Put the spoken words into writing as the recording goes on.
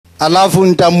alafu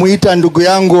nitamuita ndugu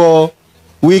yangu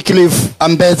Wycliffe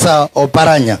Ambetsa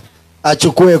Oparanya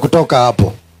achukue kutoka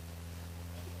hapo.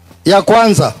 Ya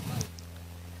kwanza,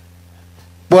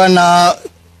 Bwana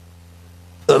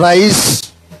Rais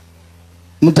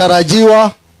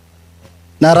mtarajiwa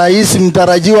na Rais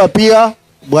mtarajiwa pia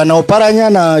Bwana Oparanya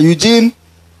na Eugene,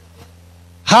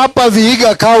 hapa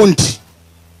Vihiga County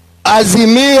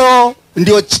Azimio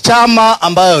ndio chama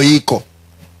ambayo iko.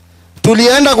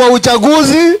 Tulienda kwa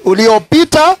uchaguzi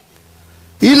uliopita,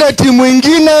 ile timu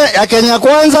ingine ya Kenya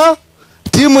Kwanza,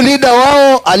 timu leader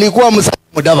wao alikuwa Musalia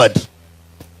Mudavadi,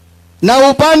 na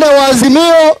upande wa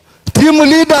Azimio timu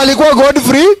leader alikuwa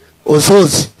Godfrey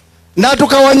Osotsi, na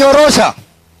tukawanyorosha.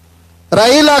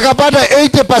 Raila akapata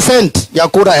 80% ya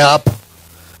kura ya hapa.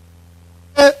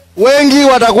 Wengi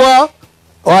watakuwa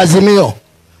wa Azimio.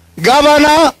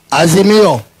 Governor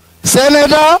Azimio,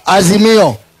 Senator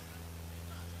Azimio.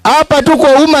 Hapa tuko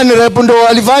human rep ndo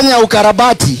walifanya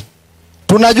ukarabati.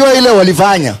 Tunajua ile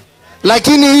walifanya,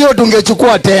 lakini hiyo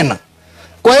tungechukua tena.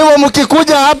 Kwa hivyo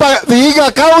mkikuja hapa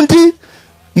Vihiga County,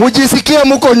 mujisikie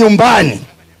mko nyumbani.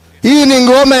 Hii ni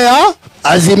ngome ya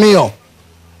Azimio.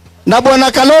 Na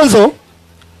Bwana Kalonzo,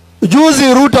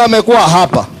 juzi Ruto amekuwa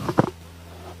hapa,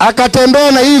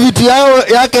 akatembea na hii vitu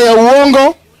yake ya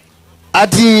uongo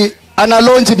ati ana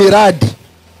launch miradi,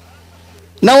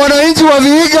 na wananchi wa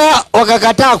Vihiga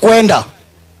wakakataa kwenda.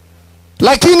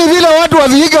 Lakini vile watu wa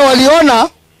Vihiga waliona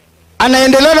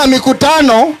anaendelea na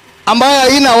mikutano ambayo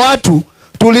haina watu,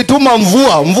 tulituma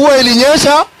mvua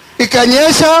ilinyesha,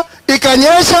 ikanyesha,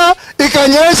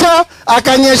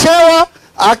 akanyeshewa,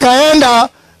 akaenda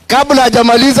kabla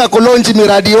hajamaliza kulaunch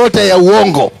miradi yote ya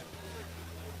uongo.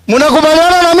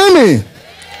 Mnakubaliana na mimi?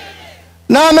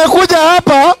 Na amekuja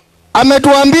hapa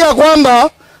ametuambia kwamba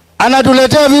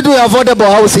anatuletea vitu ya affordable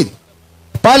housing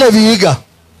pale Vihiga.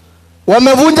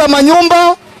 Wamevunja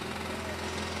manyumba.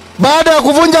 Baada ya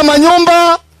kuvunja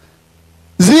manyumba,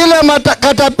 zile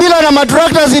katapila na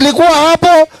matrakta zilikuwa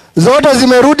hapo, zote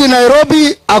zimerudi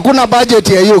Nairobi, hakuna budget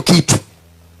ya hiyo kitu.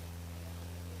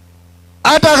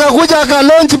 Hata akakuja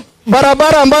akalaunch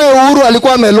barabara ambayo Uhuru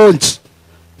alikuwa amelaunch,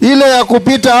 ile ya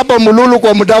kupita hapo Mululu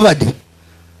kwa Mudavadi.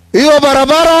 Hiyo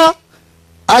barabara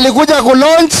alikuja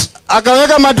kulaunch,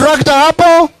 akaweka matrakta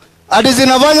hapo, hadi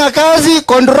zinafanya kazi.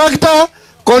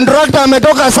 Contractor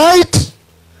ametoka site,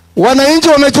 wananchi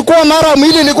wamechukua mara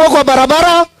mwili ilikuwa kwa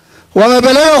barabara,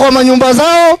 wamepeleka kwa manyumba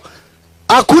zao,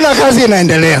 hakuna kazi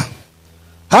inaendelea.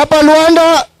 Hapa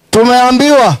Luanda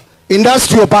tumeambiwa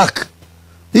industrial park.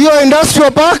 Hiyo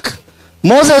industrial park,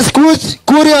 Moses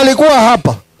Kuria alikuwa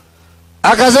hapa,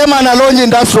 akasema ana launch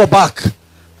industrial park,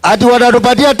 ati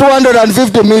watatupatia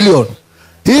 250 million.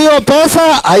 Hiyo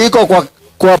pesa haiko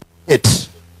kwa budget.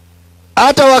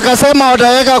 Hata wakasema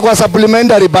wataweka kwa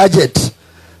supplementary budget.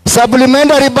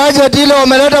 Supplementary budget ile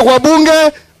wameleta kwa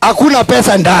bunge, hakuna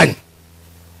pesa ndani.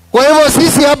 Kwa hivyo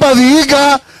sisi hapa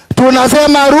Vihiga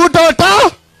tunasema Ruto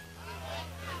ta.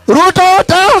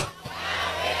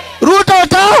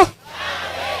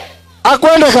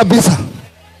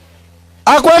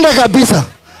 Akwende kabisa.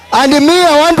 And me,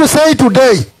 I want to say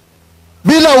today,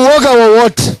 bila uoga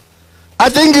wowote, I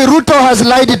think Ruto has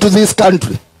lied to this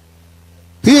country.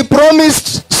 He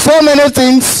promised so many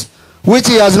things which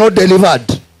he has not delivered.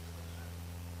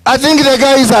 I think the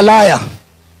guy is a liar.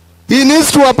 He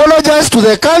needs to apologize to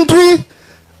the country,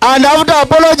 and after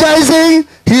apologizing,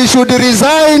 he should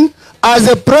resign as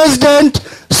a president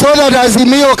so that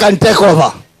Azimio can take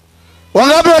over.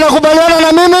 Wangapi wanakubaliana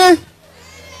na mimi?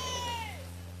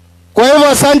 Kwa hivyo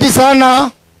asante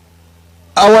sana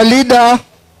our leader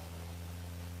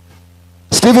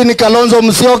Stephen Kalonzo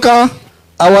Musyoka,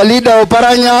 our leader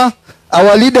Oparanya,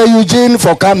 our leader Eugene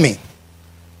for coming,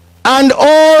 and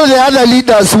all the other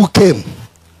leaders who came,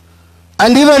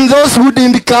 and even those who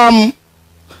didn't come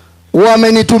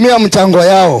wamenitumia mchango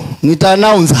yao, nita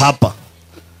announce hapa,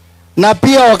 na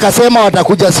pia wakasema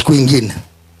watakuja siku ingine.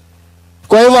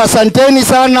 Kwa hivyo asanteni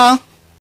sana.